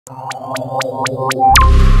The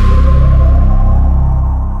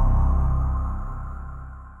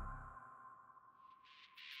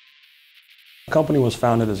company was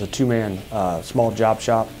founded as a two-man small job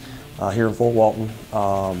shop here in Fort Walton.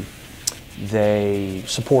 They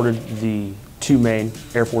supported the two main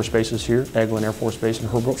Air Force bases here, Eglin Air Force Base and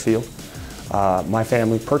Herbrook Field. My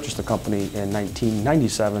family purchased the company in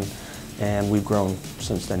 1997, and we've grown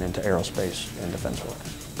since then into aerospace and defense work.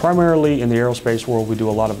 Primarily in the aerospace world, we do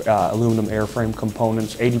a lot of aluminum airframe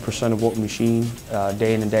components. 80% of what we machine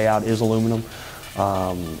day in and day out is aluminum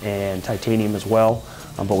and titanium as well.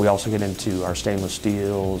 But we also get into our stainless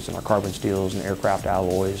steels and our carbon steels and aircraft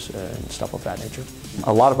alloys and stuff of that nature.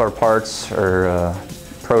 A lot of our parts are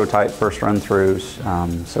prototype first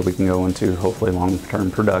run-throughs, so we can go into hopefully long-term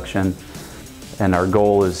production. And our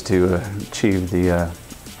goal is to achieve the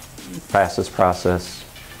fastest process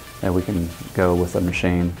that we can go with a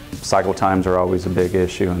machine. Cycle times are always a big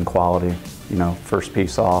issue, and quality. You know, first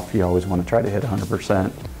piece off, you always want to try to hit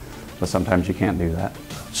 100%, but sometimes you can't do that.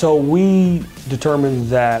 So we determined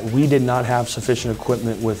that we did not have sufficient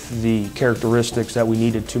equipment with the characteristics that we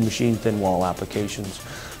needed to machine thin wall applications.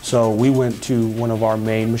 So we went to one of our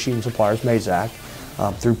main machine suppliers, Mazak,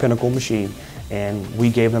 through Pinnacle Machine, and we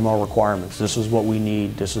gave them our requirements. This is what we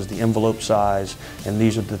need, this is the envelope size, and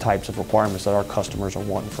these are the types of requirements that our customers are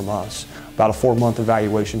wanting from us. About a 4-month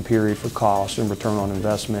evaluation period for cost and return on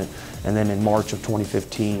investment, and then in March of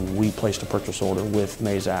 2015 we placed a purchase order with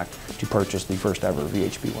Mazak to purchase the first ever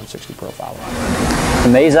VHP 160 profiler. The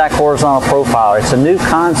Mazak Horizontal Profiler, it's a new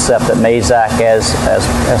concept that Mazak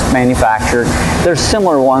has manufactured. There's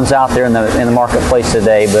similar ones out there in the marketplace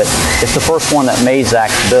today, but it's the first one that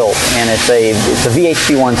Mazak's built, and it's a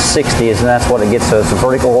VHP 160, and that's what it gets, so it's a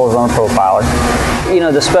vertical horizontal profiler. You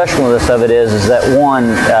know, the specialness of it is that one,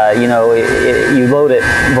 you know, you load it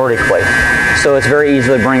vertically. So it's very easy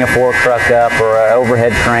to bring a fork truck up or an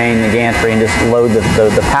overhead crane, the gantry, and just load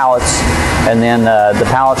the pallets, and then the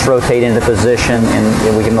pallets rotate into position,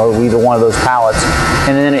 and we can load either one of those pallets,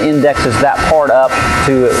 and then it indexes that part up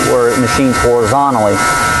to where it machines horizontally,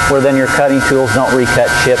 where then your cutting tools don't recut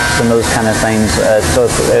chips and those kind of things, so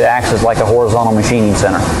it acts as like a horizontal machining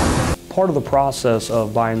center. Part of the process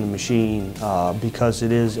of buying the machine, because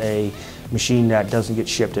it is a machine that doesn't get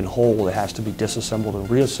shipped in whole, it has to be disassembled and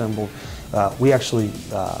reassembled, we actually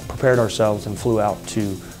prepared ourselves and flew out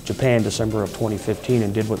to Japan December of 2015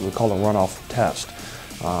 and did what we call a runoff test,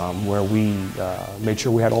 where we made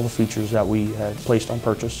sure we had all the features that we had placed on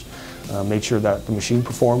purchase, made sure that the machine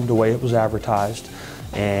performed the way it was advertised,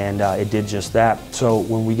 and it did just that. So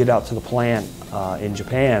when we get out to the plant in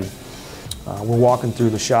Japan, we're walking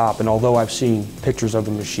through the shop, and although I've seen pictures of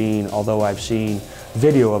the machine, although I've seen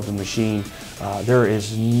video of the machine, there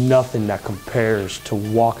is nothing that compares to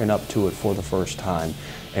walking up to it for the first time,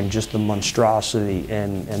 and just the monstrosity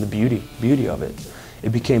and the beauty of it.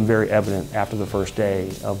 It became very evident after the first day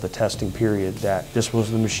of the testing period that this was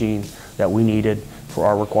the machine that we needed for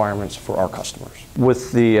our requirements for our customers.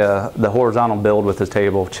 With the horizontal build with the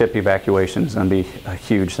table, chip evacuation is going to be a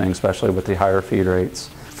huge thing, especially with the higher feed rates.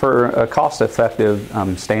 For a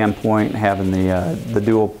cost-effective standpoint, having the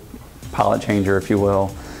dual pilot changer, if you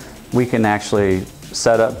will, we can actually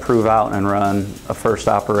set up, prove out, and run a first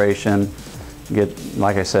operation, get,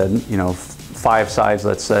 like I said, you know, 5 sides,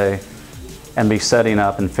 let's say, and be setting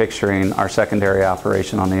up and fixturing our secondary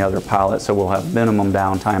operation on the other pilot, so we'll have minimum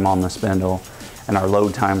downtime on the spindle, and our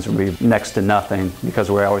load times will be next to nothing because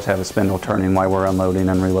we always have a spindle turning while we're unloading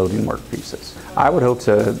and reloading work pieces. I would hope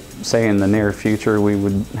to say in the near future we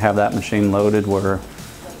would have that machine loaded where,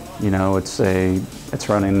 you know, it's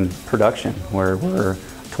running production, where we're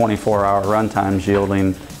 24-hour run times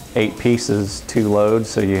yielding 8 pieces, 2 loads,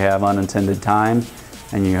 so you have unintended time,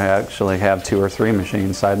 and you actually have 2 or 3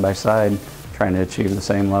 machines side by side trying to achieve the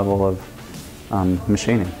same level of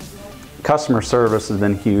machining. Customer service has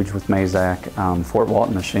been huge with Mazak. Fort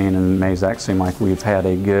Walton Machine and Mazak seem like we've had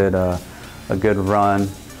a good run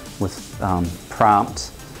with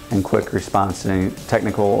prompt and quick response to any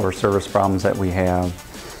technical or service problems that we have,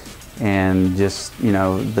 and just, you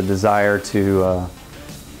know, the desire to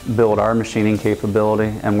build our machining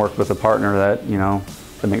capability and work with a partner that, you know,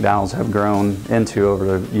 the McDonald's have grown into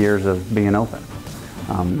over the years of being open.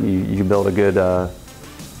 You build a good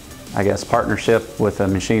I guess, partnership with a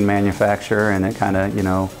machine manufacturer, and it kind of, you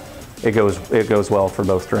know, it goes well for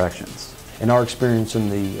both directions. In our experience in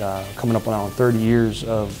the coming up on 30 years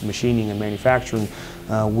of machining and manufacturing,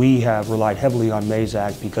 we have relied heavily on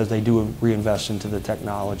Mazak because they do reinvest into the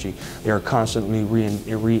technology. They are constantly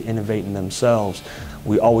re-innovating themselves.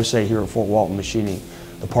 We always say here at Fort Walton Machining,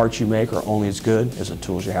 the parts you make are only as good as the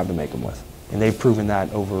tools you have to make them with. And they've proven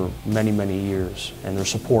that over many, many years, and their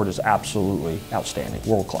support is absolutely outstanding,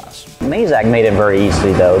 world class. Mazak made it very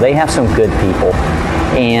easy though. They have some good people,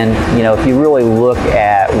 and you know, if you really look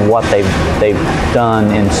at what they've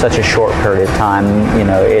done in such a short period of time, you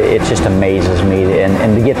know, it just amazes me.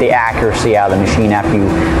 And to get the accuracy out of the machine after you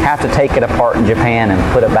have to take it apart in Japan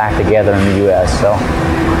and put it back together in the U.S. So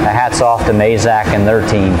hats off to Mazak and their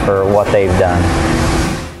team for what they've done.